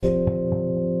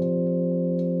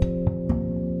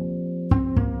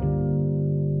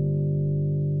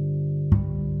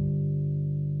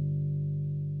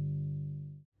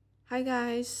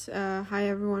Hi guys. Hi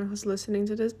everyone who's listening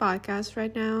to this podcast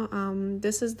right now.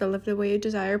 This is the Live the Way You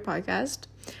Desire podcast.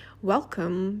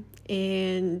 Welcome.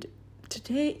 And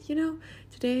today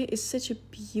is such a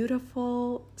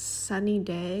beautiful sunny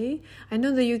day. I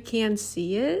know that you can't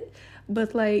see it,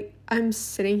 but I'm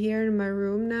sitting here in my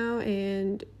room now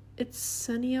and it's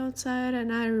sunny outside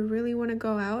and I really want to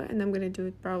go out, and I'm gonna do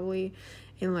it probably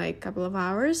in a couple of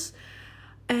hours.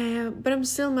 But I'm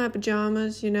still in my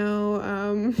pajamas,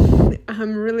 I'm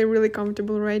really, really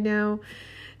comfortable right now.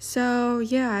 So,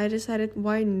 yeah, I decided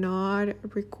why not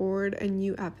record a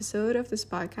new episode of this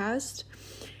podcast.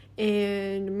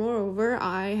 And moreover,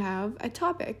 I have a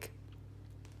topic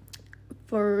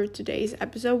for today's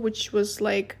episode, which was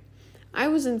I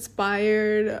was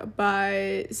inspired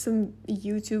by some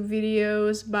YouTube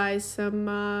videos, by some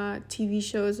TV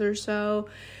shows or so.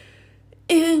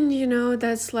 And,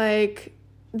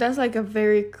 that's a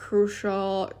very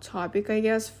crucial topic, I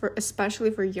guess,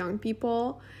 especially for young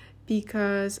people,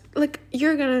 because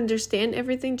you're gonna understand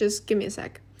everything. Just give me a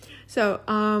sec. So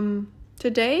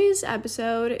today's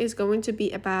episode is going to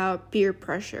be about peer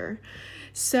pressure.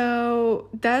 So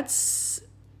that's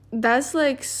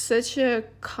such a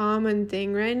common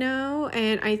thing right now,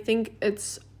 and I think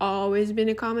it's always been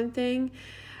a common thing,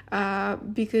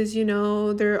 because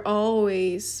there are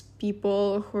always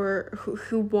people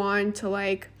who want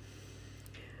to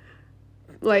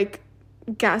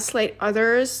gaslight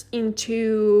others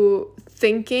into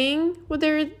thinking what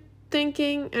they're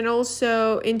thinking and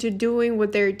also into doing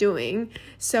what they're doing.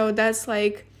 So that's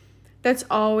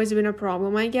always been a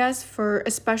problem, I guess,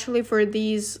 especially for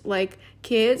these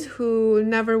kids who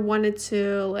never wanted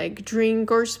to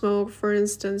drink or smoke, for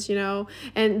instance,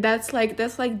 and that's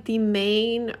the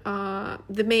main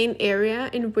area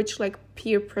in which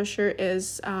peer pressure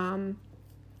is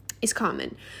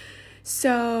common.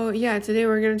 So yeah, today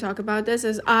we're gonna talk about this,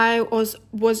 as I was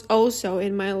also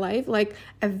in my life a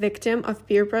victim of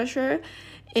peer pressure,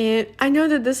 and I know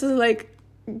that this is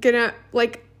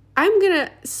I'm gonna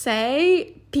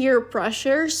say peer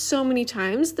pressure so many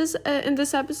times in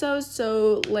this episode,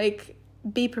 so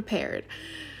be prepared.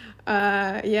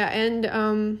 We're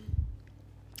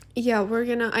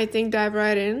gonna, I think, dive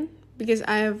right in, because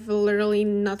I have literally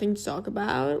nothing to talk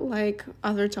about,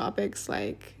 other topics,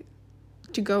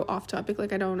 to go off topic.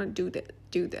 I don't want to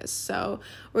do this. So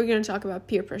we're going to talk about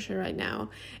peer pressure right now.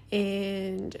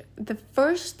 And the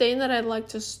first thing that I'd like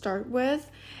to start with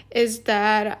is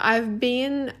that I've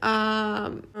been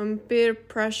peer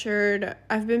pressured.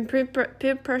 I've been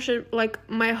peer pressured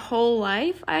my whole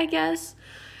life, I guess,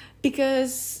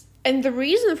 and the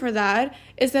reason for that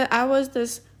is that I was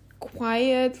this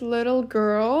quiet little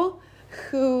girl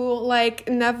who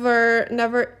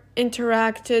never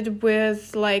interacted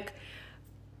with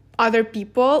other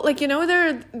people. There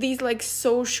are these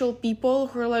social people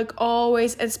who are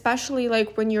always, especially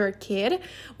when you're a kid,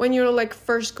 when you're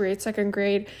first grade, second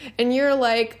grade, and you're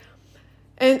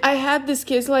and I had these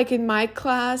kids in my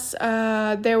class.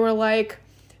 They were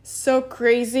so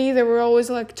crazy. They were always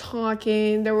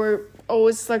talking. They were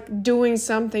always doing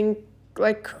something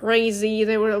crazy.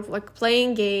 They were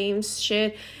playing games,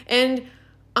 shit. And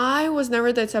I was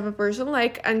never that type of person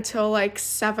until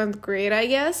 7th grade, I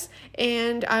guess.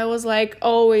 And I was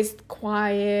always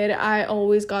quiet. I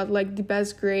always got the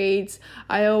best grades.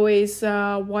 I always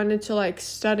wanted to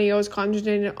study. I was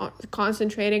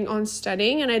concentrating on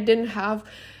studying, and I didn't have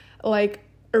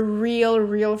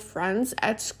real friends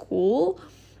at school.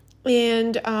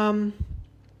 And I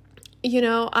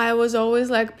was always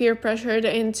peer pressured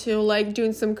into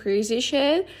doing some crazy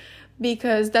shit,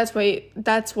 because that's what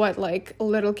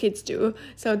little kids do.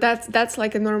 So that's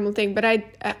a normal thing. But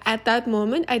at that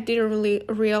moment I didn't really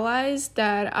realize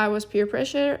that I was peer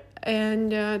pressure,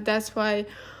 and that's why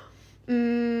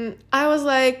I was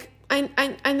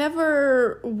I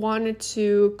never wanted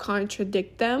to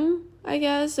contradict them, I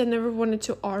guess. I never wanted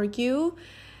to argue,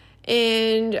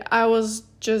 and I was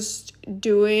just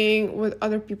doing what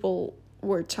other people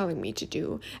were telling me to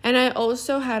do. And I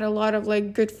also had a lot of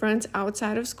good friends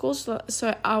outside of school, so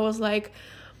I was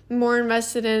more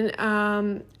invested in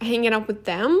hanging out with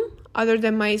them other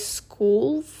than my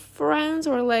school friends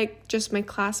or just my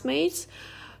classmates.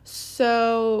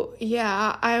 So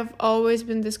yeah, I've always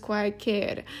been this quiet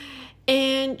kid,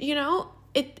 and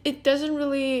it doesn't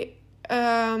really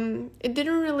it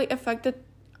didn't really affect that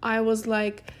I was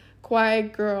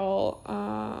quiet girl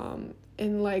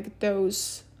in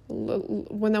those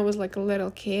when I was a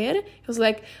little kid. It was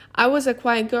I was a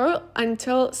quiet girl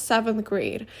until 7th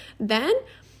grade. Then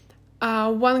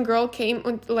one girl came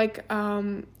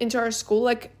into our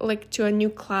school to a new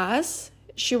class.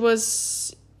 She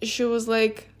was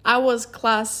I was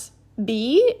class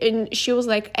B and she was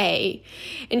like A,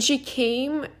 and she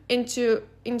came into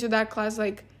that class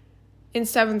like in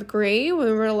 7th grade when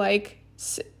we were like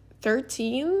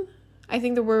 13. I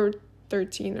think they were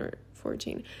 13 or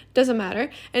 14, doesn't matter.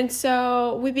 And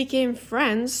so we became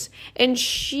friends, and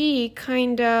she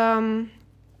kind of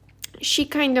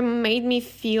made me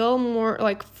feel more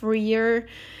like freer,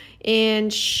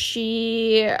 and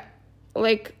she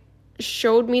like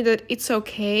showed me that it's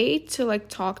okay to like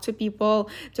talk to people,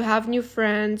 to have new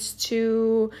friends,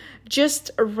 to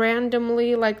just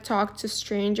randomly like talk to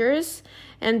strangers,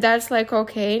 and that's like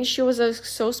okay. And she was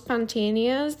so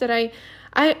spontaneous that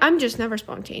I'm just never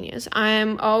spontaneous.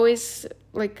 I'm always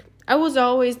like, I was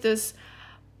always this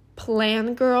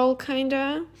plan girl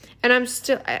kinda, and I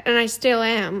still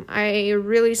am. I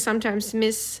really sometimes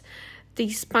miss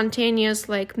these spontaneous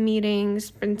like meetings,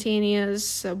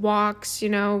 spontaneous walks,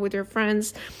 with your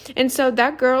friends. And so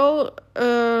that girl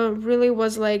really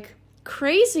was like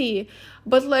crazy,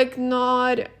 but like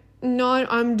not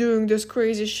I'm doing this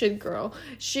crazy shit girl.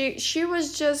 She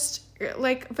was just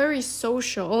like very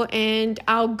social and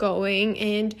outgoing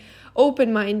and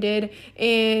open-minded,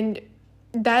 and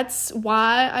that's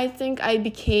why I think I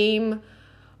became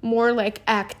more like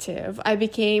active. I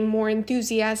became more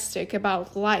enthusiastic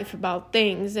about life, about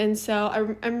things. And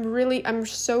so I'm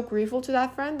so grateful to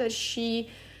that friend that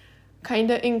she kind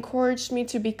of encouraged me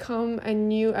to become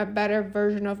a better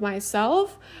version of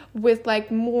myself with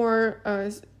like more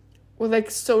with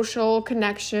like social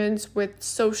connections, with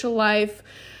social life.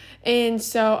 And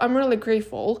so I'm really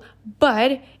grateful.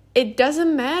 But it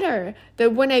doesn't matter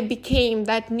that when I became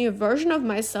that new version of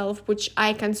myself, which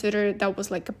I consider that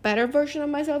was like a better version of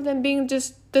myself than being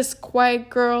just this quiet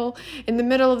girl in the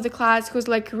middle of the class who's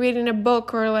like reading a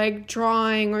book or like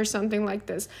drawing or something like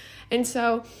this. And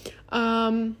so,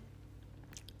 but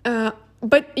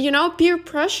peer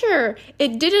pressure,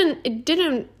 it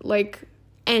didn't like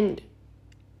end.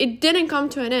 It didn't come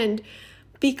to an end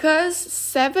because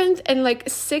 7th and like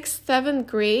 6th, 7th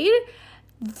grade,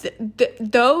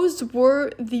 those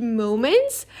were the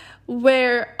moments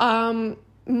where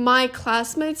my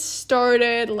classmates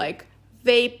started like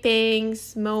vaping,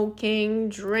 smoking,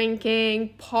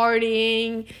 drinking,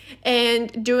 partying,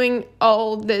 and doing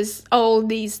all these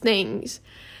things.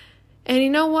 And you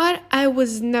know what? I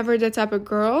was never the type of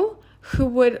girl who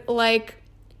would like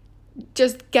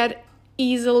just get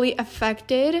easily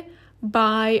affected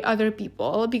by other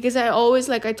people, because I always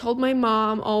I told my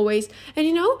mom always,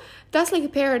 and that's like a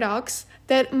paradox,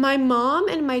 that my mom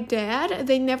and my dad,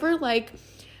 they never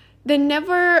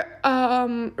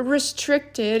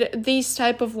restricted these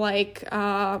type of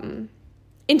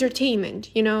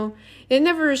entertainment. They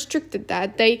never restricted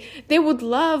that. They would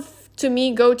love to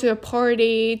me go to a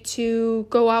party, to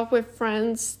go out with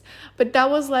friends, but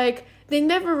that was they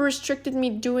never restricted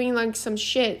me doing some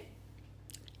shit.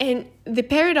 And the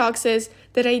paradox is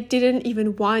that I didn't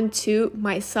even want to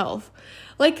myself.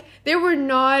 They were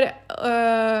not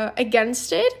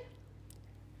against it,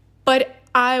 but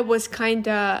I was kind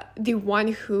of the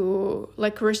one who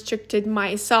restricted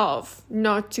myself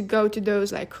not to go to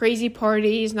those crazy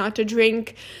parties, not to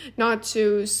drink, not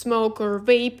to smoke or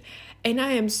vape. And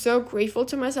I am so grateful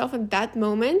to myself in that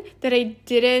moment that I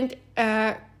didn't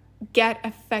get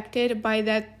affected by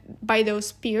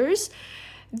those peers.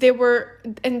 They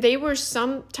were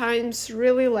sometimes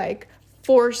really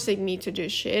forcing me to do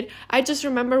shit. I just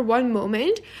remember one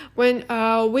moment when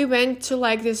we went to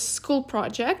this school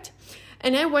project,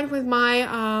 and I went with my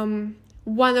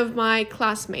one of my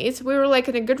classmates. We were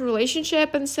in a good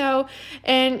relationship, and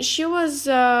she was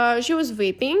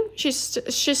vaping.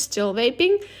 She's still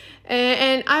vaping,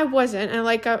 and I wasn't. And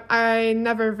I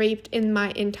never vaped in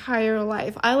my entire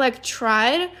life. I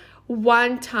tried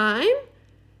one time.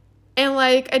 And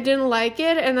I didn't like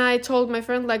it, and I told my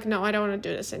friend no, I don't want to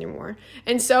do this anymore.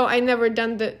 And so I never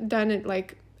done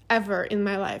it ever in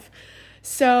my life.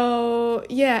 So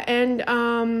yeah,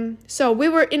 and so we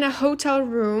were in a hotel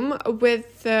room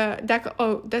with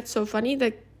that's so funny,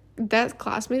 that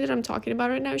classmate that I'm talking about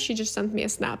right now, she just sent me a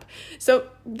snap. So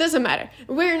doesn't matter,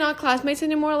 we're not classmates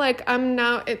anymore. I'm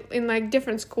now in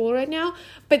different school right now,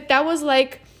 but that was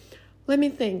let me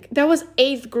think. That was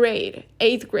 8th grade.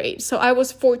 So I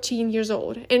was 14 years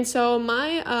old. And so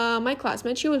my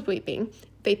classmate, she was vaping.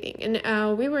 And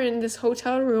we were in this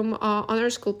hotel room on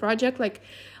our school project,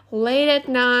 late at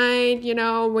night,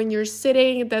 when you're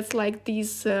sitting, that's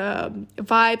these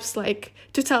vibes,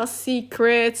 to tell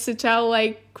secrets, to tell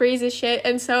crazy shit.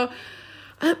 And so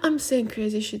I'm saying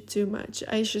crazy shit too much.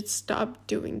 I should stop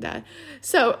doing that.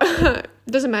 So,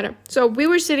 doesn't matter. So we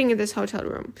were sitting in this hotel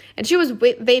room, and she was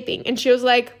vaping, and she was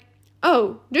like,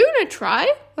 oh, do you want to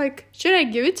try? Like, should I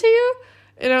give it to you?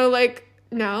 And I was like,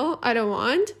 no, I don't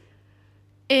want.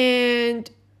 And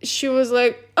she was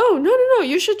like, oh, no,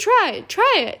 you should try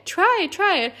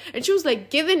it. And she was like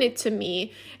giving it to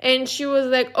me. And she was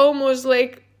like almost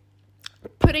like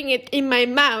putting it in my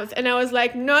mouth. And I was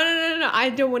like, no, I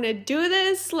don't want to do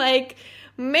this. Like,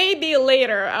 maybe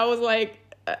later. I was like,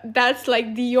 that's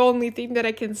like the only thing that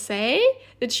I can say,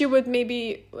 that she would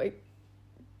maybe like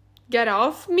get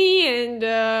off me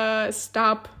and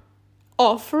stop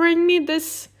offering me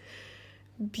this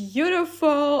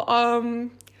beautiful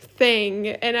thing.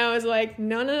 And I was like,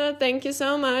 no, thank you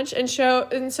so much. And so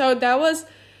that was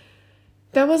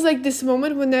like this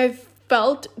moment when I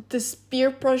felt this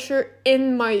peer pressure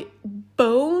in my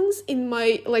bones, in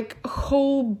my like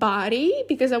whole body,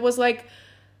 because I was like,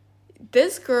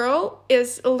 this girl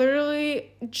is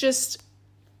literally just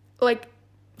like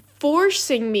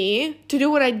forcing me to do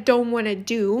what I don't want to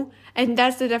do. And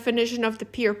that's the definition of the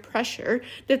peer pressure,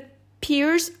 that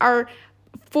peers are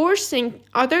forcing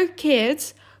other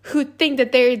kids who think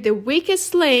that they're the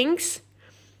weakest links,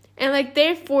 and like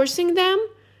they're forcing them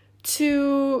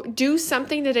to do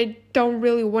something that I don't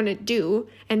really want to do.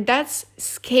 And that's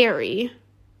scary.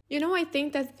 You know, I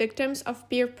think that victims of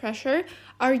peer pressure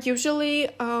are usually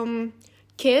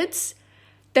kids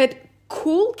that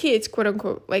cool kids, quote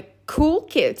unquote, like cool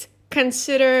kids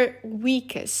consider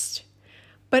weakest.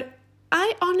 But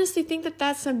I honestly think that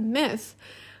that's a myth,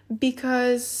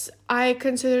 because I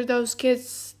consider those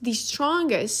kids the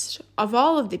strongest of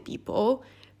all of the people,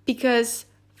 because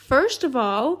first of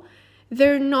all,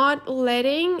 they're not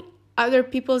letting other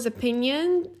people's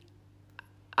opinion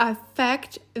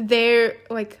affect their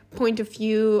like point of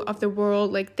view of the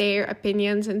world, like their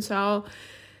opinions and so.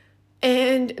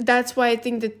 And that's why I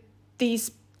think that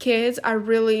these kids are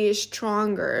really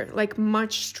stronger, like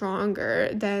much stronger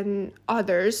than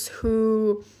others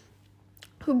who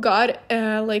got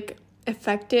like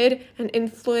affected and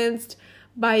influenced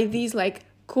by these like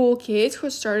cool kids who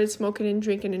started smoking and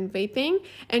drinking and vaping.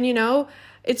 And you know,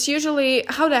 it's usually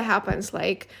how that happens.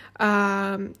 Like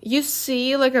you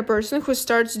see like a person who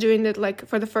starts doing it like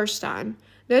for the first time,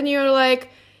 then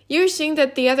you're seeing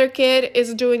that the other kid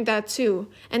is doing that too,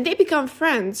 and they become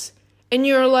friends, and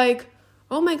you're like,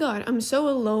 oh my god, I'm so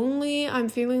lonely, I'm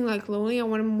feeling like lonely, I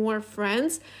want more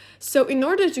friends. So in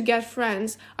order to get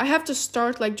friends, I have to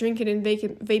start like drinking and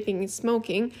vaping and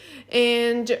smoking,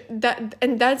 and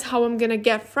that's how I'm gonna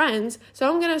get friends.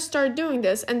 So I'm gonna start doing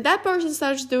this, and that person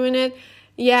starts doing it,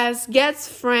 yes, gets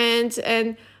friends.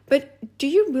 But do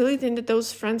you really think that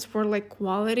those friends were like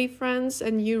quality friends,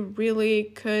 and you really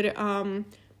could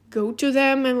go to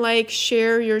them and like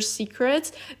share your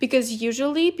secrets? Because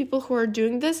usually people who are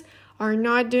doing this are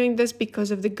not doing this because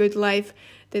of the good life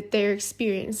that they're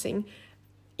experiencing.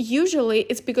 Usually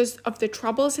it's because of the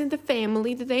troubles in the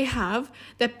family that they have,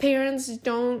 that parents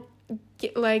don't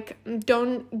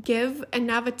give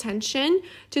enough attention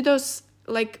to those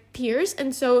like peers,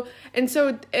 and so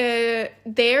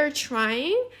they're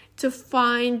trying to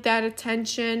find that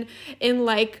attention in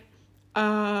like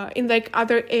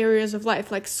other areas of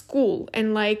life, like school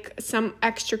and like some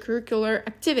extracurricular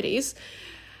activities.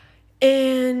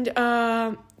 And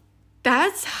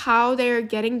that's how they're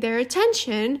getting their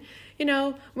attention. You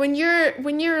know, when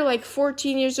you're like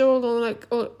 14 years old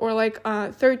or like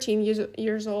 13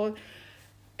 years old,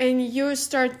 and you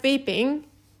start vaping,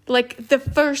 like the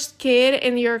first kid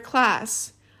in your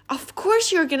class, of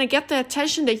course you're gonna get the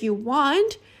attention that you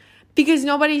want, because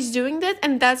nobody's doing that,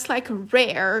 and that's like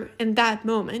rare in that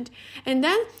moment. And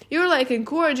then you're like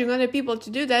encouraging other people to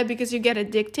do that because you get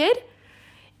addicted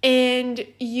and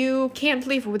you can't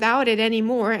live without it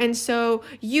anymore. And so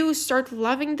you start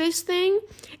loving this thing,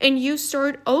 and you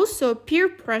start also peer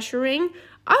pressuring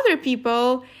other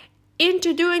people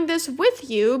into doing this with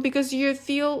you, because you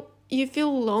feel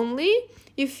lonely.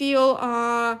 You feel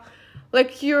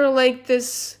like you're like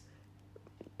this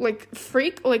like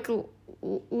freak, like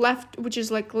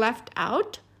left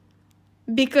out,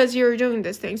 because you're doing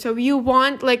this thing. So you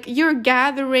want, like, you're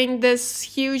gathering this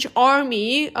huge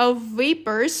army of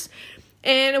vapors.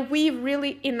 And we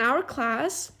really, in our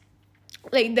class,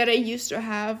 like that I used to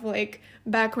have, like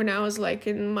back when I was like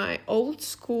in my old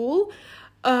school,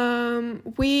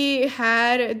 we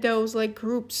had those like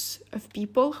groups of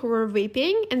people who were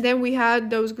vaping, and then we had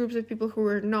those groups of people who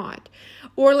were not,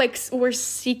 or like were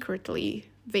secretly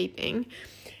vaping.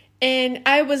 And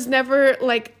I was never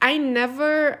like, oh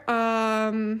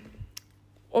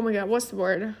my god, what's the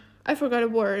word? I forgot a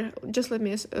word. Just let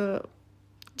me,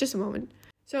 just a moment.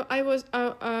 So I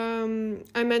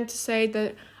meant to say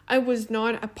that I was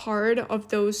not a part of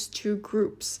those two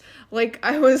groups. Like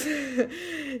I was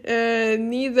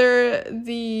neither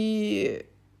the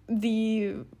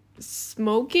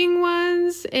smoking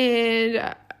ones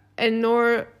and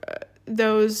nor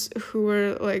those who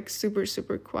were like super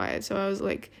super quiet. So I was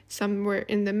like somewhere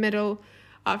in the middle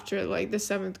after like the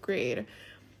 7th grade.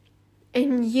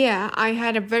 And yeah, I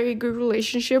had a very good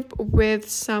relationship with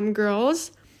some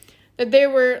girls. They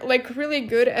were like really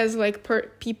good as like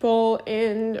people,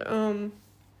 and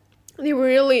they were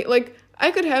really like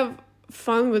I could have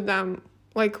fun with them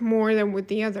like more than with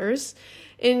the others.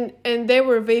 And they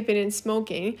were vaping and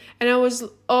smoking, and I was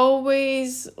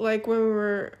always like when we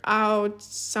were out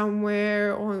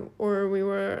somewhere or we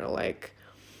were like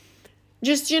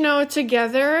just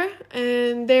together,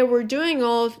 and they were doing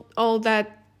all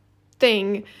that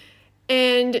thing.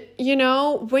 And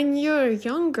when you're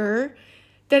younger,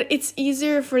 that it's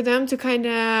easier for them to kind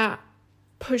of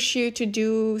push you to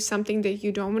do something that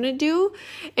you don't want to do.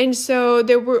 And so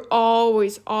they were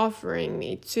always offering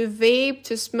me to vape,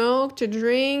 to smoke, to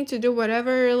drink, to do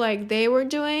whatever like they were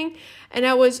doing. And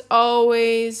I was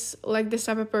always like this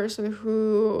type of person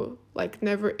who like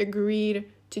never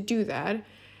agreed to do that.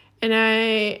 And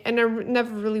I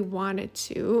never really wanted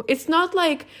to. It's not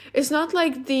like the it's not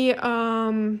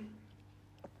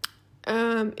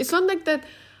like that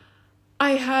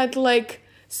I had like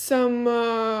some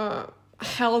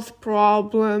health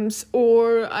problems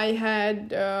or I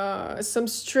had some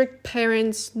strict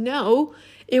parents. No,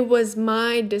 it was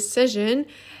my decision,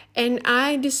 and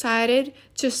I decided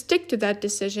to stick to that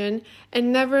decision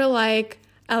and never like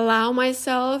allow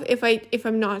myself if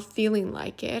I'm not feeling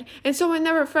like it. And so I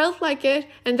never felt like it,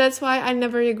 and that's why I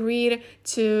never agreed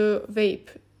to vape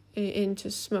and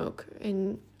to smoke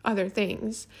and other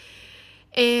things.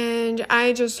 And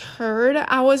I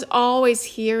was always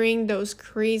hearing those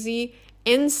crazy,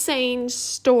 insane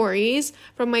stories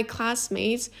from my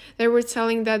classmates. They were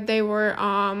telling that they were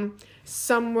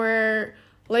somewhere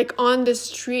like on the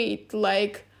street,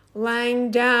 like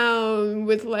lying down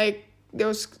with like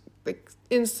those like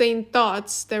insane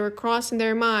thoughts that were crossing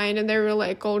their mind, and they were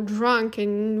like all drunk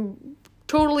and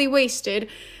totally wasted.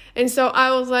 And so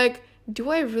I was like,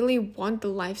 do I really want the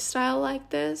lifestyle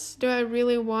like this? Do I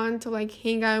really want to like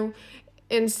hang out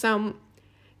in some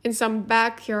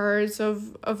backyards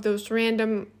of those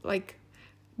random like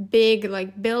big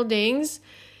like buildings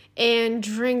and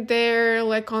drink there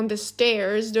like on the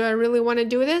stairs? Do I really want to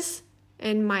do this?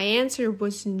 And my answer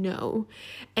was no.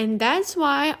 And that's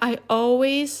why I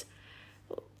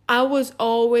was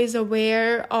always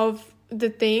aware of the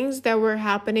things that were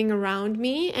happening around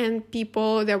me and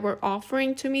people that were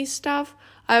offering to me stuff.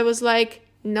 I was like,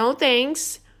 no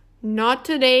thanks, not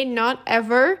today, not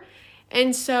ever.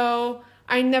 And so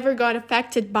I never got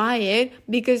affected by it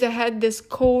because I had this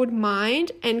cold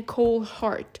mind and cold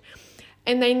heart.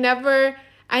 And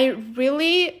I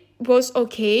really was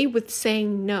okay with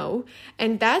saying no.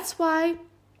 And that's why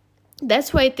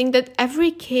I think that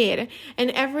every kid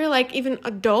and every like even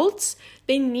adults,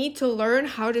 they need to learn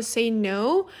how to say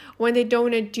no when they don't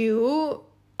want to do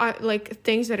like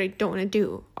things that I don't want to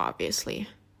do, obviously.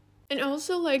 And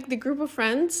also like the group of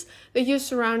friends that you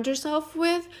surround yourself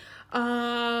with,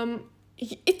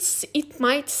 it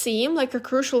might seem like a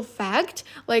crucial fact,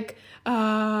 like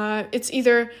it's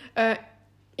either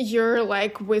you're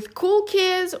like with cool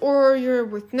kids or you're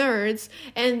with nerds,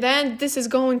 and then this is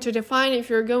going to define if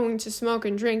you're going to smoke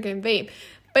and drink and vape.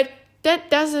 But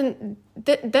that's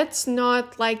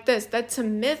not like this. That's a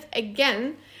myth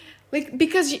again, like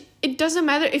because it doesn't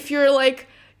matter if you're like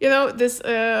this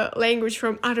language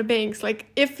from Outer Banks, like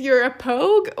if you're a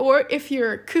pogue or if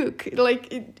you're a kook,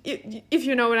 like if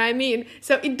you know what I mean.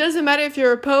 So it doesn't matter if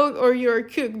you're a pogue or you're a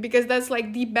kook, because that's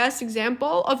like the best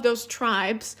example of those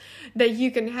tribes that you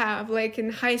can have like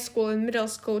in high school and middle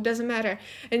school. Doesn't matter.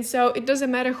 And so it doesn't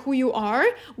matter who you are,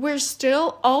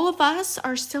 all of us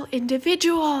are still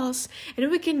individuals,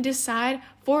 and we can decide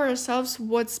for ourselves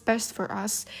what's best for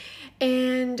us.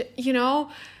 And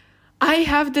I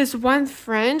have this one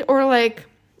friend or like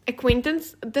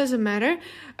acquaintance, doesn't matter,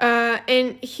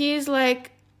 and he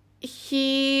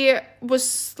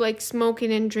was like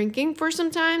smoking and drinking for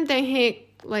some time, then he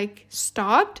like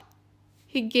stopped.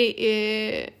 He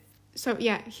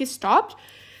stopped,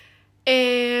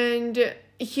 and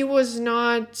he was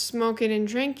not smoking and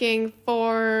drinking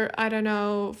for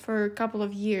a couple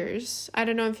of years. I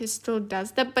don't know if he still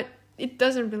does that, but it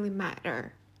doesn't really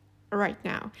matter right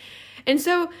now. And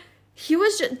so he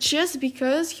was just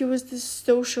because he was this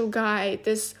social guy,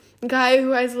 this guy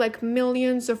who has like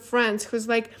millions of friends, who's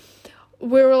like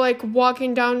we were like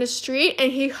walking down the street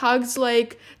and he hugs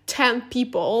like 10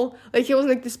 people. Like he was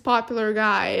like this popular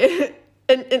guy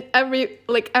and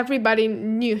everybody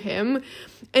knew him.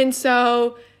 And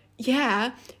so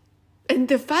yeah, and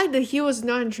the fact that he was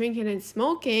not drinking and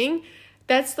smoking,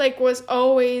 that's like was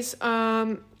always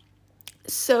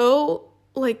so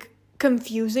like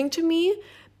confusing to me,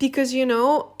 because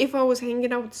if I was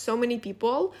hanging out with so many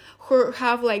people who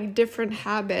have like different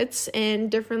habits and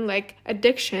different like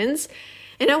addictions,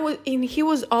 and he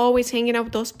was always hanging out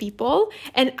with those people,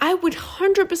 and I would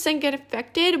 100% get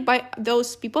affected by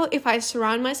those people if I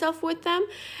surround myself with them,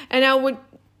 and I would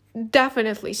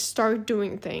definitely start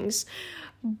doing things.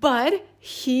 But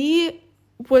he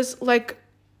was like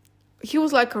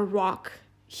a rock.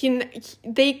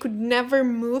 They could never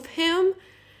move him,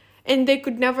 and they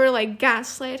could never like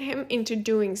gaslight him into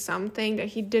doing something that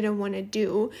he didn't want to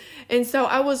do. And so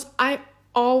I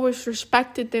always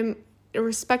respected him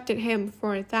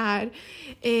for that.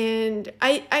 And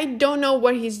I don't know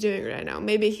what he's doing right now.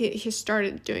 Maybe he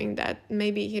started doing that,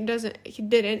 maybe he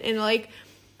didn't. And like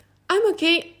I'm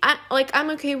okay.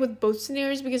 I'm okay with both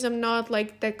scenarios, because I'm not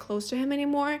like that close to him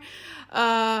anymore.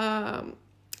 And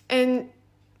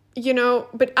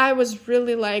but I was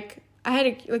really like, I had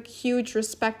a huge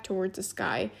respect towards this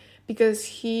guy, because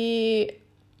he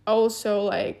also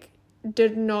like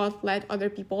did not let other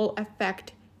people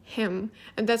affect him.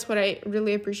 And that's what I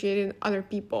really appreciate in other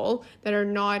people, that are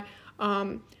not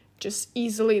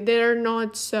they're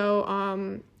not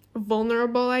so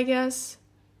vulnerable, I guess.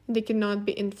 They cannot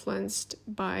be influenced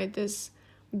by these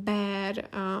bad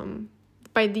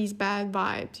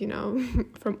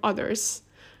vibes, from others.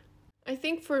 I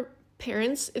think for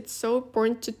parents, it's so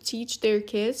important to teach their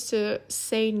kids to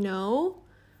say no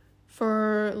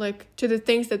to the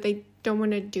things that they don't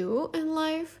want to do in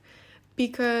life,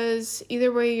 because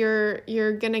either way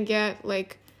you're gonna get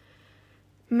like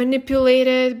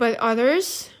manipulated by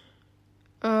others,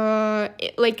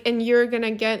 and you're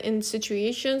gonna get in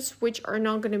situations which are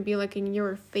not gonna be like in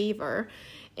your favor.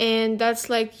 And that's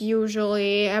like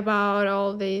usually about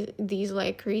all these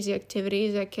like crazy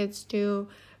activities that kids do.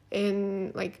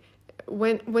 And like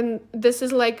when this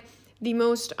is like the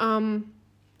most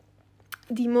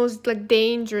like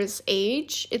dangerous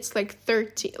age, it's like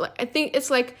 13, like I think it's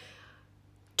like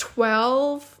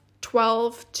 12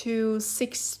 to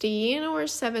 16 or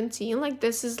 17. Like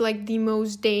this is like the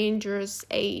most dangerous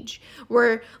age,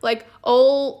 where like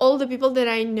all the people that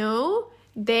I know,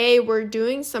 they were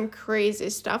doing some crazy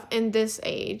stuff in this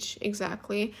age.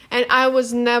 Exactly. And I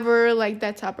was never like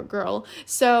that type of girl.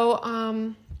 So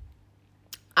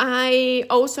I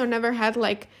also never had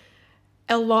like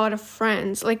a lot of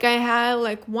friends. Like I had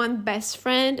like one best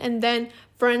friend, and then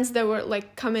friends that were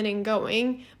like coming and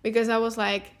going, because I was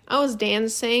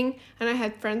dancing and I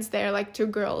had friends there, like 2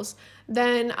 girls.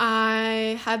 Then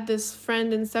I had this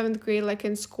friend in 7th grade, like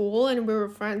in school, and we were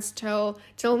friends till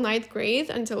 9th grade,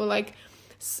 until like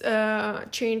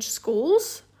changed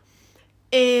schools.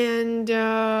 And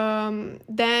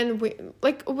then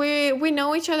we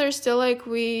know each other still, like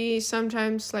we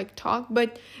sometimes like talk,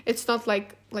 but it's not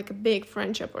like a big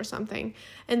friendship or something.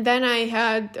 And then I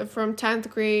had from 10th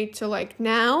grade to like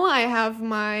now, I have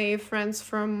my friends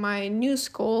from my new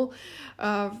school,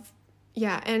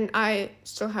 and I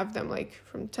still have them like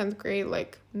from 10th grade,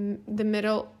 like the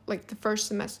middle, like the first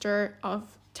semester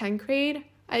of 10th grade,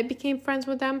 I became friends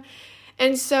with them.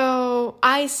 And so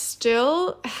I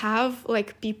still have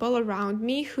like people around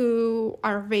me who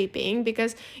are vaping,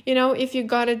 because, if you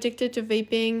got addicted to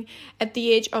vaping at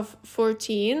the age of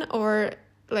 14 or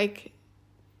like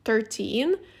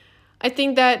 13, I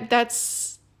think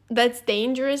that's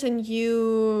dangerous, and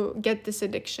you get this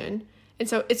addiction. And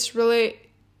so it's really,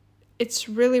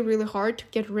 really hard to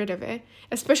get rid of it,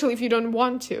 especially if you don't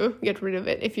want to get rid of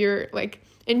it, if you're like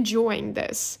enjoying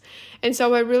this. And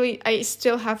so I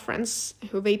still have friends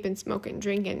who vape and smoke and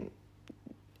drink, and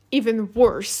even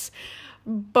worse,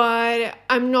 but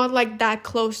I'm not like that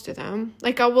close to them.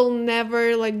 Like I will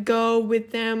never like go with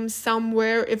them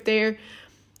somewhere if they're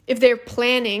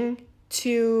planning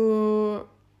to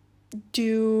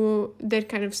do that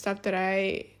kind of stuff that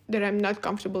I'm not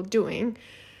comfortable doing.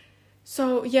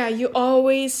 So yeah, you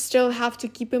always still have to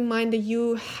keep in mind that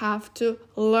you have to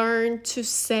learn to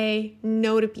say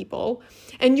no to people,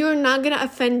 and you're not going to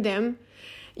offend them.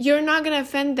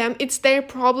 It's their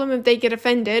problem if they get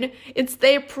offended. It's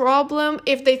their problem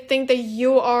if they think that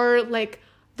you are like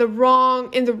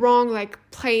in the wrong like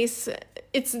place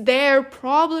it's their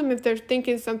problem if they're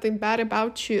thinking something bad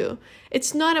about you.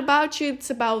 It's not about you, it's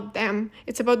about them.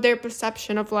 It's about their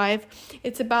perception of life.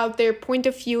 It's about their point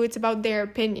of view. It's about their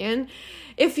opinion.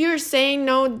 If you're saying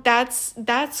no, that's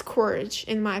courage,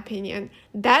 in my opinion.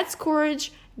 That's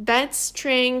courage. That's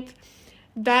strength.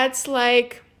 That's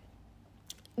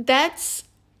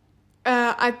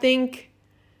I think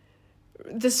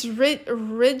this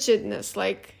rigidness,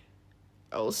 like,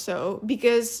 also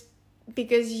because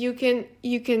you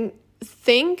can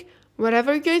think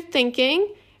whatever you're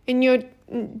thinking, and you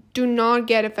do not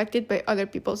get affected by other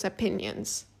people's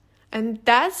opinions. And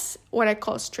that's what I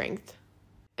call strength.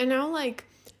 And now, like,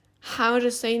 how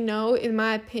to say no, in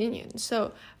my opinion.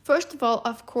 So first of all,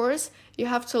 of course, you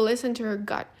have to listen to your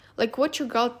gut, like what your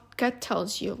gut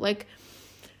tells you. Like,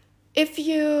 if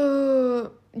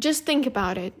you just think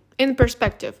about it in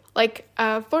perspective, like,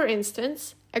 for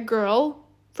instance, a girl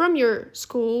from your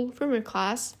school, from your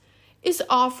class, is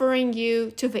offering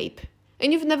you to vape,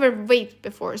 and you've never vaped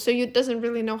before, so you doesn't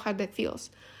really know how that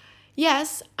feels.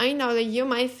 Yes, I know that you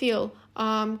might feel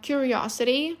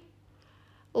curiosity,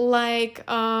 like,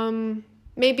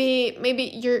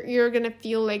 maybe you're gonna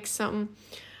feel like some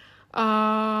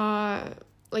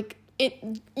like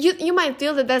it you might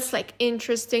feel that that's like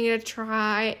interesting to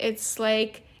try. It's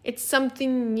like it's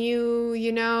something new,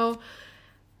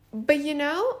 but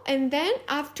and then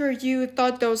after you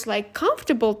thought those like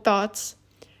comfortable thoughts,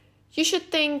 you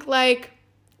should think like,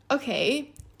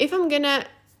 okay, if I'm gonna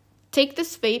take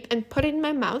this vape and put it in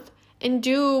my mouth and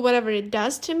do whatever it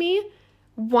does to me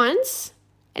once,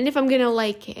 and if I'm gonna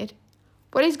like it,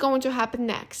 what is going to happen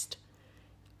next?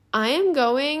 I am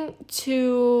going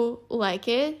to like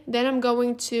it, then I'm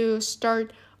going to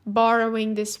start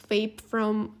borrowing this vape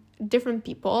from different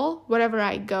people wherever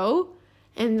I go,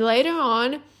 and later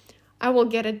on I will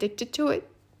get addicted to it,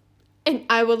 and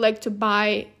I would like to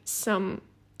buy some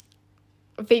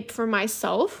vape for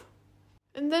myself,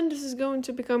 and then this is going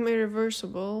to become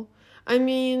irreversible. I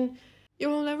mean, you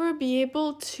will never be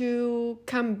able to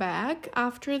come back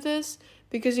after this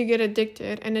because you get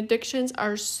addicted, and addictions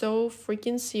are so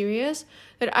freaking serious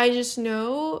that I just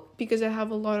know, because I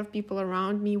have a lot of people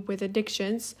around me with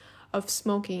addictions of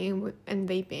smoking and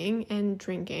vaping and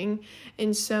drinking,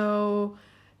 and so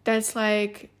that's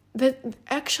like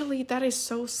that is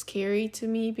so scary to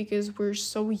me, because we're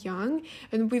so young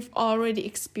and we've already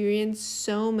experienced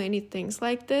so many things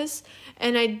like this,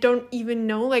 and I don't even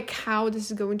know like how this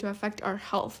is going to affect our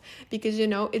health, because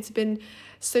it's been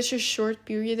such a short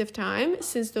period of time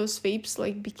since those vapes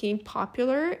like became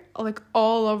popular like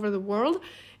all over the world,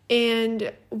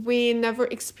 and we never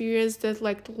experienced it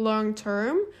like long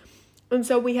term. And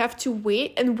so we have to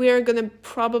wait, and we're gonna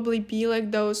probably be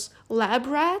like those lab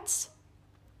rats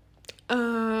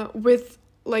with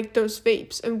like those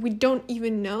vapes, and we don't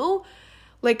even know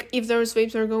like if those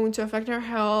vapes are going to affect our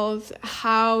health,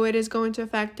 how it is going to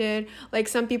affect it. Like,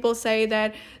 some people say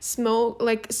that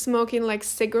smoking like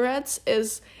cigarettes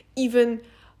is even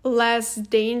less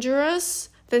dangerous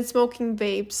than smoking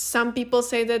vapes. Some people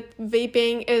say that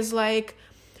vaping is like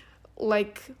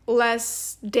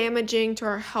less damaging to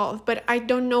our health, but I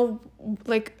don't know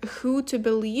like who to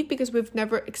believe, because we've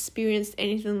never experienced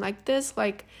anything like this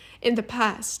like in the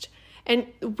past, and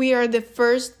we are the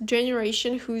first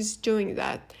generation who's doing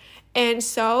that. And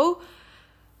so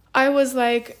I was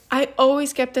like, I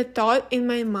always kept a thought in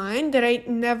my mind that I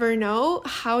never know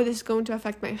how this is going to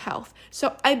affect my health,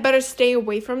 so I better stay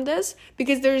away from this,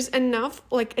 because there's enough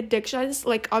like addictions,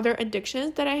 like other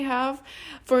addictions that I have.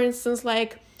 For instance,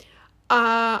 like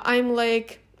I'm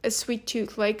like a sweet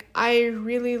tooth. Like, I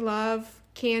really love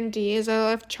candies, I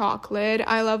love chocolate,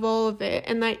 I love all of it,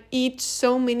 and I eat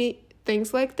so many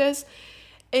things like this.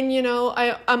 And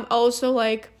I'm also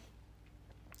like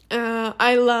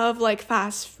I love like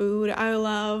fast food. I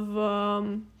love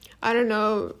I don't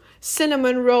know,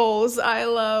 cinnamon rolls. I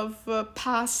love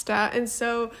pasta, and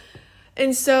so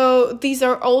these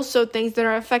are also things that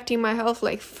are affecting my health,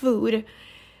 like food.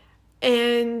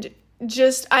 And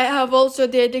just I have also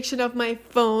the addiction of my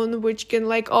phone, which can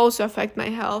like also affect my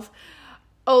health.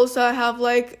 Also, I have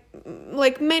like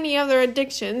many other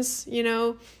addictions,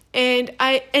 and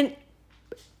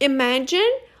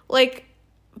imagine like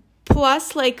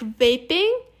plus like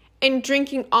vaping and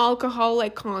drinking alcohol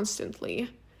like constantly.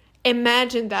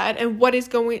 Imagine that, and what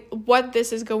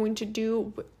this is going to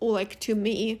do like to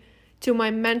me, to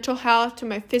my mental health, to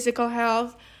my physical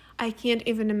health. I can't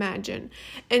even imagine.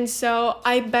 And so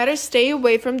I better stay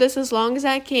away from this as long as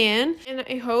I can, and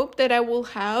I hope that I will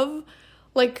have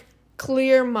like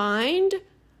clear mind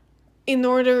in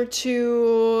order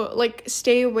to like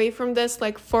stay away from this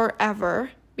like forever.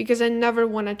 because I never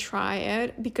want to try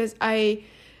it, because I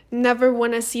never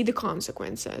want to see the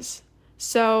consequences.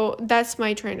 So that's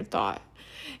my train of thought.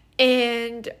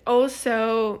 And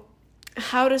also,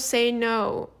 how to say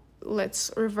no.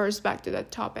 Let's reverse back to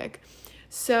that topic.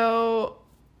 So,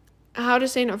 how to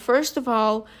say no. First of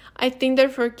all, I think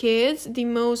that for kids, the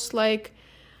most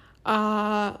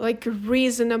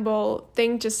reasonable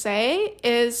thing to say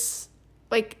is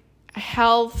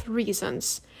health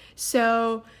reasons.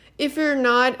 So if you're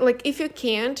not if you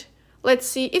can't, let's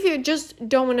see, if you just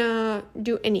don't want to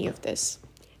do any of this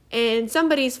and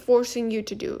somebody's forcing you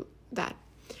to do that,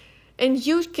 and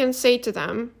you can say to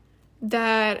them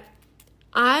that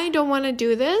I don't want to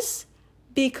do this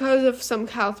because of some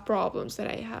health problems that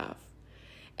I have.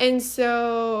 And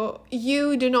so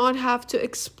you do not have to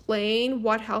explain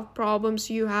what health problems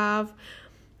you have.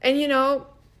 And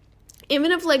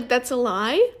even if that's a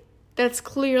lie, that's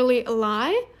clearly a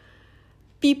lie,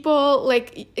 people,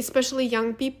 especially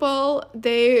young people,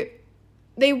 they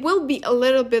will be a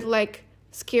little bit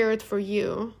scared for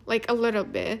you, a little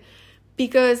bit,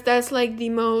 because that's the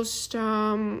most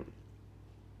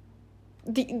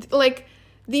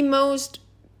the most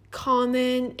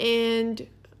common and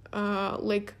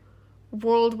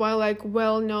worldwide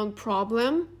well-known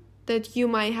problem that you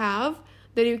might have,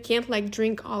 that you can't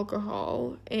drink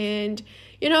alcohol. And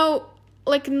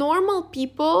normal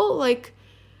people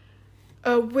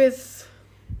with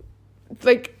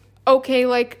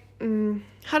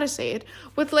how to say it,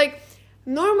 with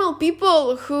normal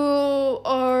people who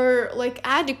are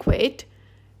adequate,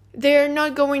 they're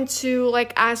not going to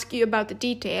ask you about the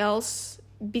details,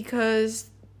 because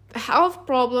health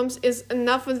problems is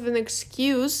enough of an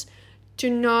excuse to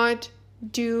not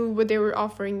do what they were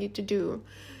offering you to do.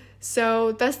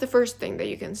 So that's the first thing that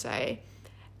you can say.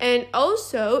 And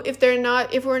also, if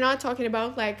we're not talking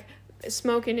about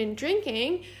smoking and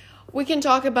drinking, we can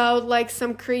talk about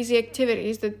some crazy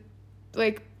activities that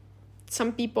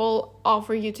some people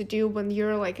offer you to do when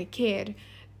you're a kid.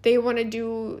 They want to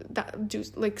do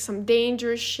some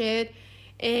dangerous shit.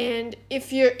 And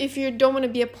if you don't want to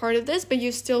be a part of this, but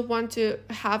you still want to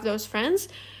have those friends,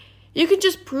 you can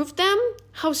just prove them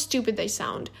how stupid they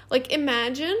sound.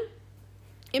 Imagine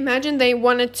they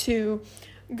wanted to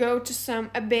go to some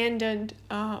abandoned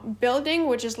building,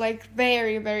 which is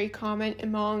very, very common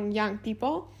among young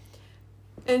people.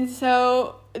 And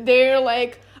so they're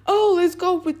oh, let's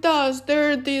go with us.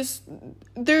 They're this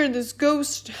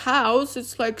ghost house.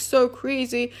 It's so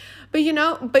crazy.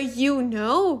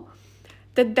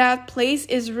 But that place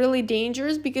is really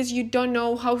dangerous, because you don't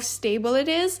know how stable it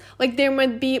is. There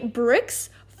might be bricks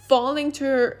falling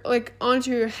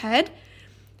onto your head,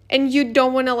 and you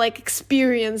don't want to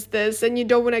experience this, and you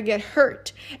don't want to get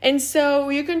hurt. And so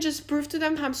you can just prove to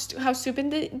them how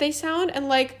stupid they sound. And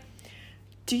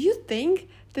do you think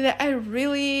that I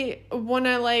really want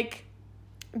to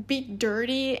be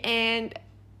dirty, and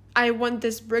I want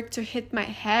this brick to hit my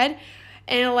head,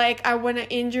 and I want to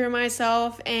injure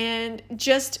myself, and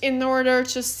just in order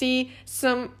to see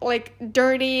some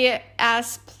dirty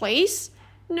ass place?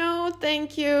 No,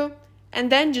 thank you.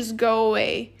 And then just go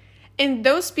away. And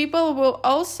those people will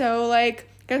also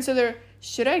consider,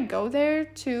 should I go there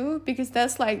too? Because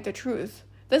that's the truth.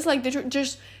 That's the truth.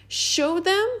 Just show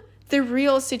them the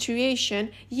real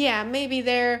situation. Yeah, maybe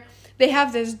they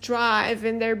have this drive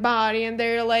in their body, and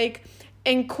they're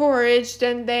encouraged,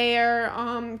 and they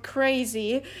are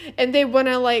crazy, and they want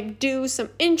to do some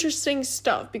interesting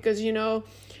stuff, because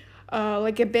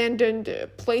abandoned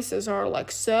places are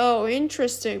so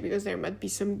interesting, because there might be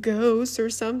some ghosts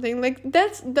or something.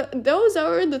 Those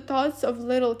are the thoughts of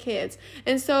little kids.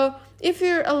 And so if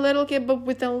you're a little kid but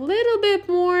with a little bit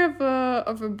more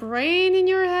of a brain in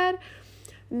your head,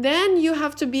 then you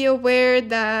have to be aware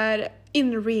that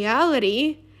in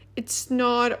reality, it's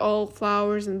not all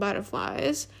flowers and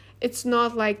butterflies. It's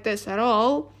not like this at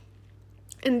all.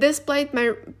 And this place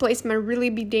might really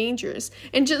be dangerous.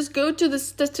 And just go to the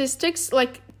statistics,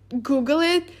 Google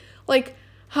it,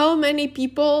 how many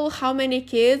people, how many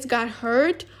kids got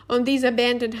hurt on these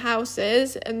abandoned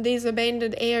houses and these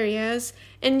abandoned areas.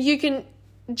 And you can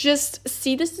just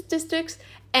see the statistics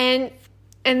and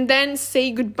then say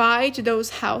goodbye to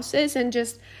those houses, and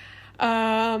just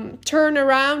turn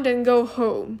around and go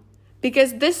home.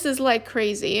 Because this is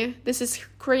crazy. This is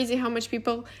crazy how much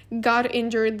people got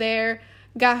injured there,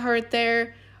 got hurt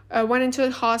there, went into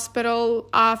the hospital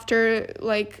after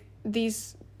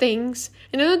these things.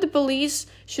 The police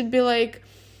should be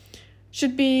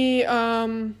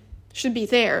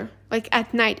there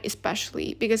at night,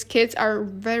 especially, because kids are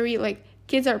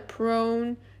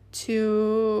prone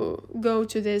to go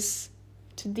to these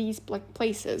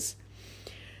places.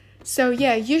 So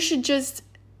yeah, you should just,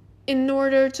 in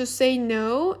order to say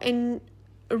no and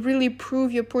really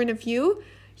prove your point of view,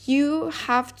 you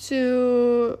have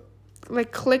to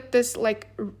like click this like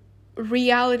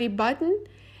reality button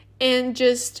and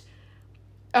just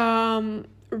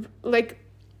like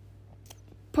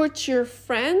put your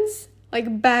friends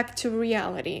like back to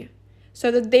reality,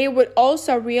 so that they would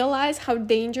also realize how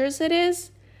dangerous it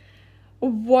is,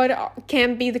 what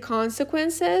can be the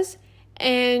consequences,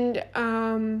 and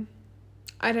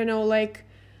I don't know, like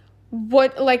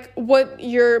what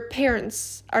your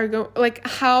parents are going, like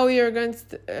how you're going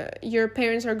to, your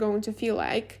parents are going to feel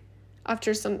like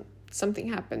after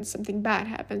something happens, something bad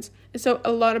happens. And so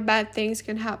a lot of bad things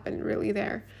can happen really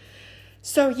there.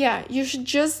 So yeah, you should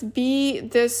just be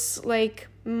this like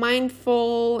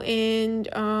mindful and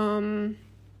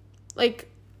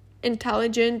like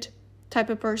intelligent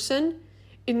type of person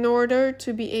in order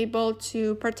to be able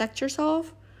to protect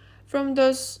yourself from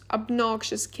those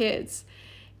obnoxious kids,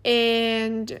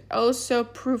 and also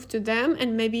prove to them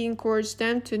and maybe encourage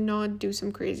them to not do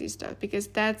some crazy stuff, because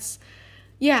that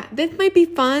might be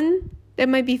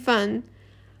fun,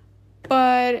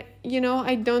 but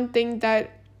I don't think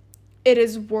that it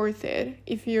is worth it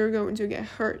if you're going to get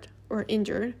hurt or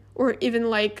injured or even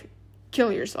like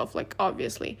kill yourself. Like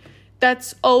obviously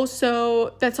that's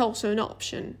also an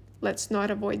option. Let's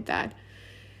not avoid that.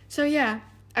 So yeah,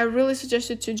 I really suggest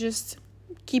you to just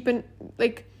keep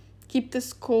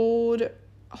this cold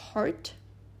heart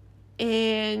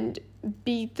and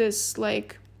be this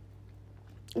like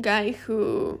guy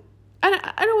who,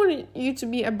 I don't want you to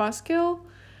be a buzzkill.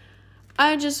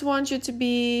 I just want you to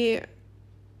be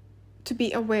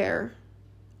aware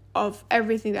of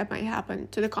everything that might happen,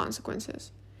 to the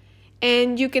consequences.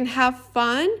 And you can have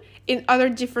fun in other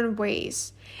different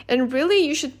ways. And really,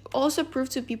 you should also prove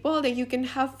to people that you can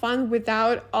have fun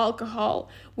without alcohol,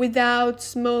 without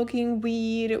smoking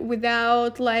weed,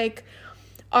 without like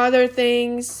other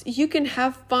things. You can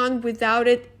have fun without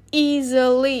it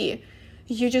easily.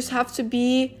 You just have to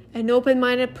be an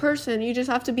open-minded person. You just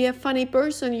have to be a funny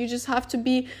person. You just have to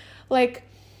be like,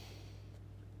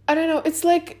 I don't know, it's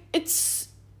like,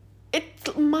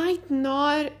 it might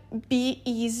not be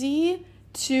easy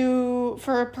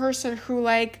for a person who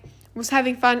like was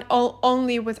having fun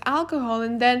only with alcohol,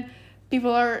 and then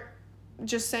people are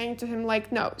just saying to him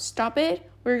like, no, stop it,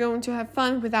 we're going to have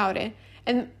fun without it.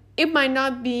 And it might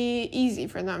not be easy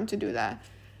for them to do that.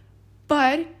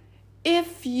 But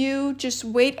if you just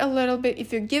wait a little bit,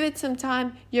 if you give it some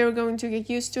time, you're going to get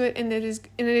used to it, and it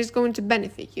is going to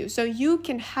benefit you. So you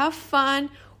can have fun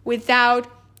without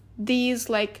these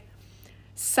like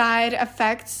side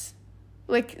effects,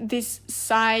 like these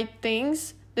side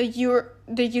things that you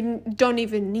don't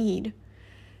even need.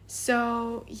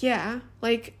 So yeah,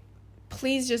 like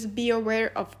please just be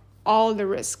aware of all the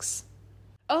risks.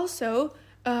 Also,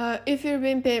 if you're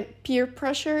being peer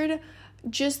pressured,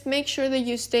 just make sure that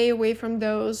you stay away from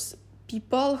those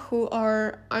people who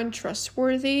are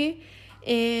untrustworthy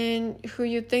and who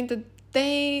you think that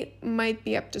they might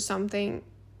be up to something,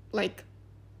 like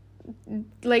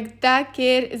that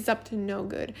kid is up to no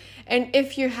good. And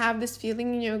if you have this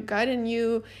feeling in your gut, and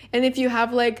if you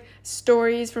have like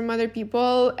stories from other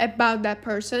people about that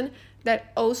person,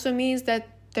 that also means that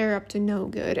they're up to no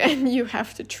good, and you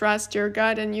have to trust your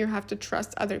gut and you have to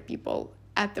trust other people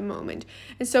at the moment.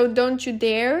 And so don't you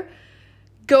dare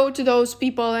go to those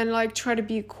people and like try to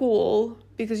be cool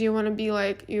because you want to be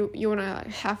like, you want to like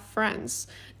have friends.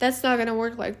 That's not gonna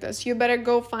work like this. You better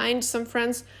go find some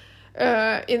friends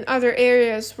in other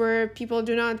areas where people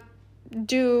do not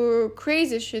do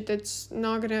crazy shit that's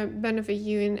not gonna benefit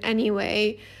you in any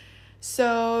way.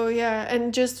 So yeah,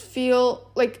 and just feel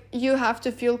like you have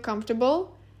to feel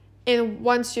comfortable, and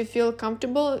once you feel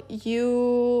comfortable,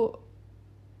 you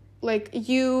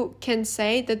can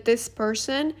say that this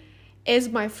person is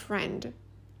my friend.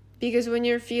 Because when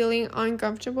you're feeling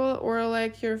uncomfortable or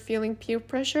like you're feeling peer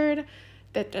pressured,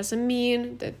 that doesn't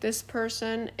mean that this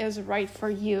person is right for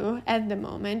you at the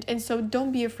moment. And so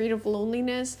don't be afraid of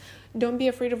loneliness. Don't be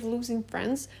afraid of losing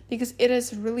friends, because it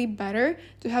is really better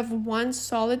to have one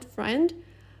solid friend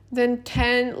than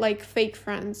 10 like fake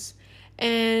friends.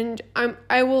 And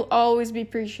I will always be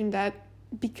preaching that,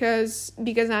 because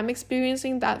I'm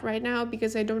experiencing that right now,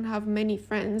 because I don't have many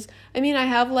friends. I mean, I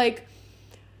have like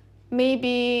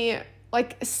maybe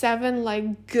like 7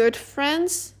 like good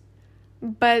friends,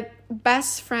 but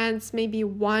best friends maybe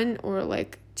 1 or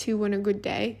like 2 on a good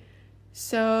day.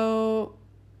 So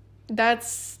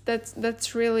that's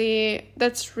really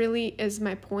is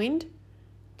my point,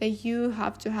 that you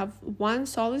have to have one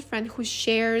solid friend who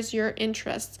shares your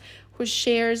interests, who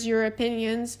shares your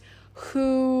opinions,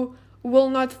 who will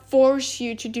not force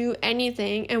you to do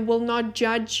anything and will not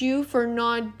judge you for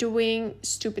not doing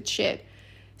stupid shit.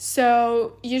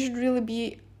 So you should really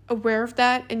be aware of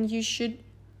that, and you should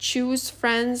choose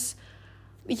friends,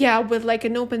 with like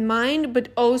an open mind, but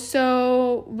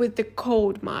also with the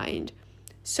cold mind,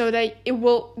 so that it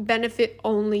will benefit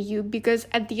only you, because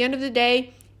at the end of the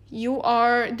day, you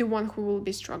are the one who will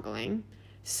be struggling.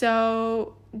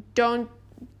 So don't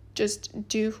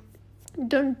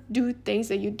do things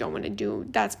that you don't want to do.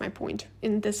 That's my point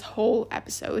in this whole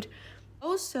episode.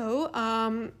 Also,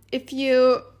 if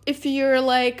you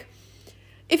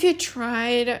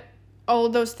tried all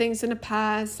those things in the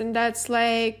past and that's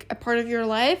like a part of your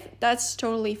life, that's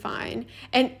totally fine.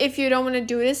 And if you don't want to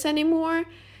do this anymore,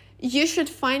 you should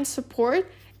find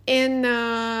support in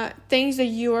things that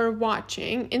you are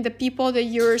watching, in the people that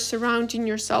you're surrounding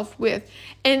yourself with.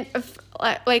 And if,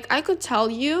 like I could tell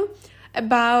you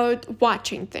about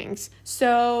watching things.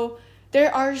 So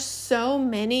there are so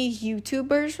many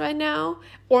YouTubers right now,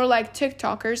 or like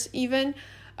TikTokers even,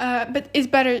 but it's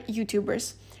better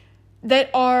YouTubers, that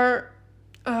are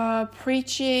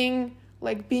preaching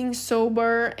like being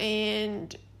sober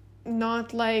and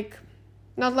not like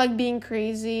being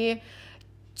crazy,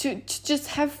 to just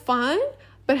have fun,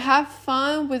 but have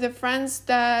fun with the friends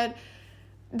that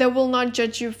will not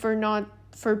judge you for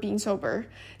being sober.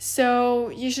 So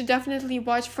you should definitely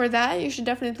watch for that. You should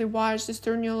definitely watch the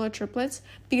Sturniolo triplets,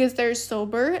 because they're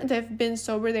sober. They've been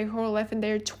sober their whole life and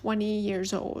they're 20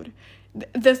 years old.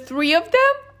 The three of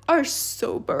them are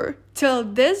sober till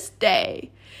this day,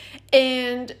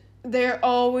 and they're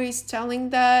always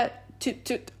telling that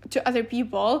to other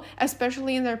people,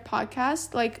 especially in their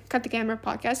podcast, like Cut the Camera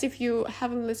podcast. If you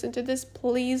haven't listened to this,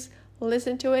 please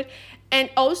listen to it.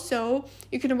 And also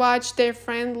you can watch their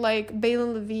friend like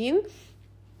Balin Levine.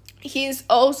 He's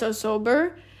also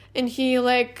sober, and he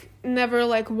like never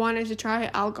like wanted to try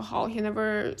alcohol. He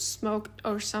never smoked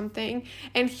or something.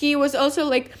 And he was also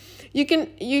like, you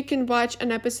can watch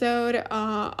an episode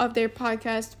of their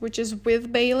podcast, which is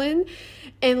with Balin,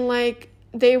 and like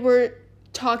they were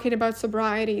talking about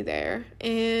sobriety there,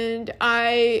 and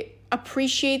I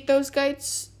appreciate those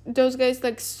guys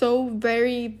like so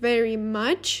very, very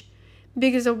much,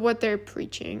 because of what they're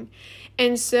preaching.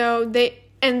 And so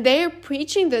they're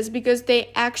preaching this because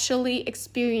they actually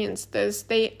experienced this.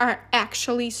 They are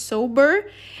actually sober.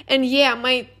 And yeah,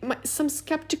 my some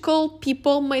skeptical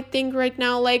people might think right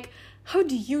now, like, how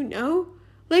do you know?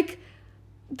 Like,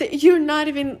 you're not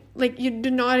even, like, you do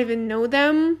not even know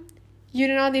them. You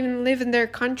do not even live in their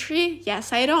country.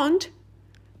 Yes, I don't.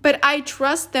 But I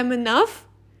trust them enough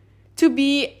to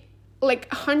be like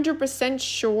 100%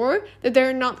 sure that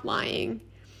they're not lying.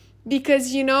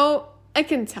 Because, I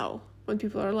can tell when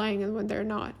people are lying and when they're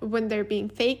not, when they're being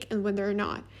fake and when they're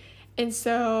not. And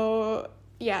so,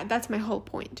 yeah, that's my whole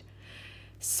point.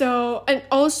 So, and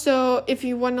also, if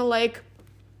you want to like,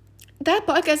 that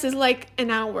podcast is like an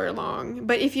hour long,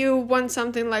 but if you want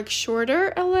something like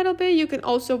shorter a little bit, you can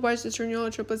also watch the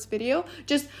Sturniolo triplets video.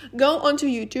 Just go onto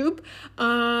YouTube,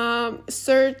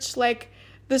 search like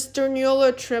the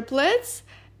Sturniolo triplets,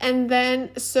 and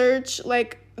then search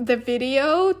like the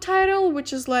video title,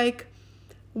 which is like,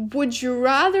 would you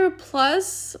rather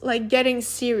plus like getting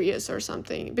serious or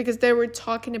something, because they were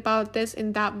talking about this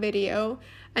in that video,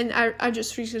 and I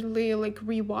just recently like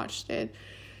rewatched it.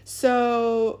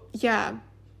 So yeah,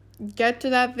 get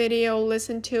to that video,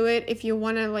 listen to it if you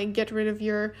want to like get rid of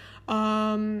your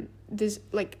this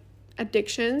like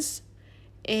addictions,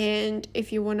 and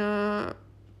if you want to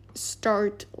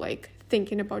start like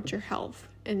thinking about your health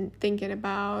and thinking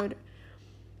about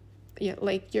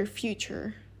like your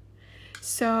future.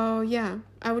 So yeah,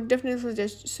 I would definitely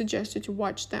suggest you to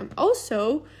watch them.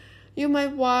 Also, you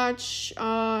might watch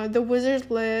the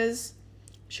Wizard Liz.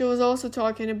 She was also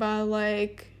talking about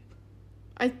like,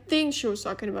 I think she was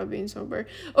talking about being sober.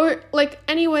 Or like,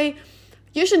 anyway,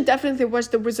 you should definitely watch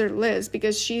the Wizard Liz,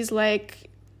 because she's like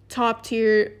top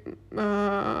tier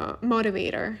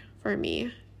motivator for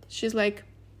me. She's like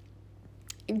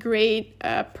a great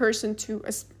person to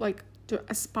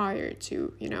aspire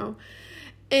to,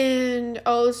 And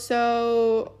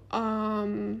also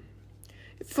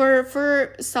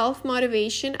for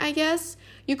self-motivation, I guess,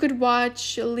 you could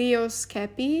watch Leo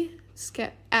Skepi,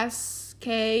 Skepi,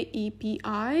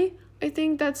 I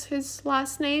think that's his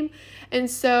last name. And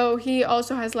so he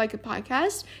also has like a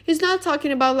podcast. He's not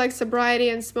talking about like sobriety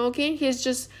and smoking. He's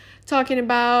just talking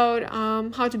about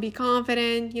how to be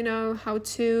confident, how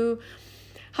to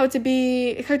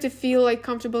feel like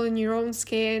comfortable in your own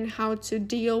skin, how to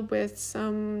deal with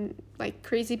some like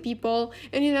crazy people.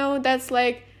 And that's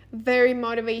like very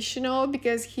motivational,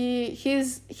 because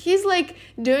he's like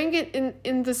doing it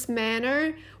in this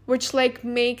manner which like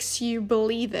makes you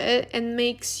believe it and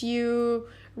makes you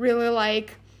really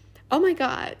like, oh my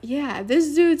god, yeah,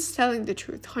 this dude's telling the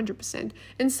truth 100%.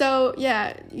 And so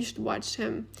yeah, you should watch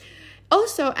him.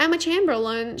 Also, Emma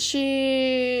Chamberlain,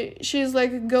 she's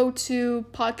like a go-to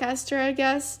podcaster, I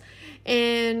guess,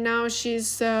 and now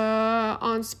she's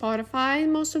on Spotify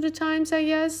most of the times, I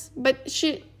guess, but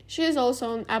she is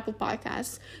also on Apple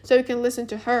Podcasts, so you can listen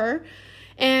to her.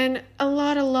 And a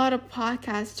lot of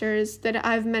podcasters that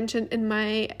I've mentioned in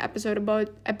my episode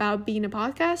about being a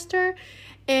podcaster,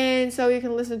 and so you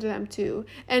can listen to them too.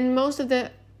 And most of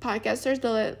the podcasters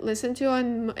that I listen to,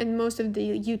 and most of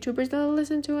the YouTubers that I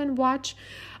listen to and watch,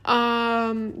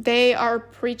 they are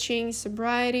preaching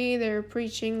sobriety. They're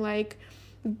preaching like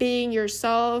being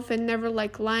yourself and never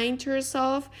like lying to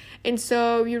yourself. And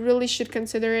so you really should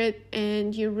consider it,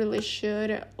 and you really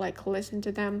should like listen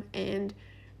to them and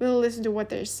really listen to what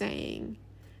they're saying,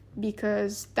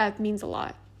 because that means a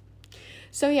lot.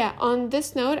 So yeah, on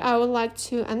this note, I would like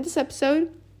to end this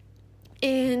episode.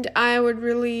 And I would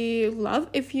really love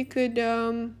if you could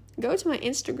go to my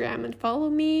Instagram and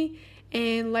follow me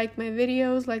and like my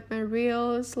videos, like my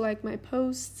reels, like my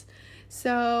posts.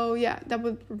 So yeah, I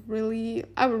would really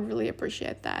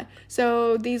appreciate that.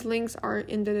 So these links are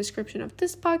in the description of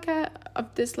this podcast,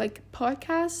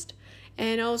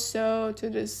 and also to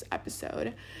this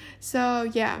episode. So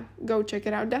yeah, go check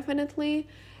it out definitely.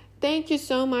 Thank you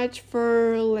so much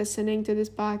for listening to this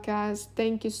podcast.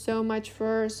 Thank you so much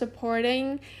for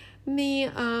supporting me.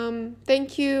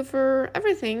 Thank you for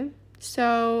everything.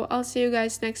 So I'll see you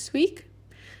guys next week.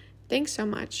 Thanks so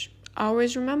much.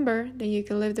 Always remember that you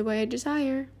can live the way you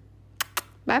desire.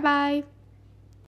 Bye-bye.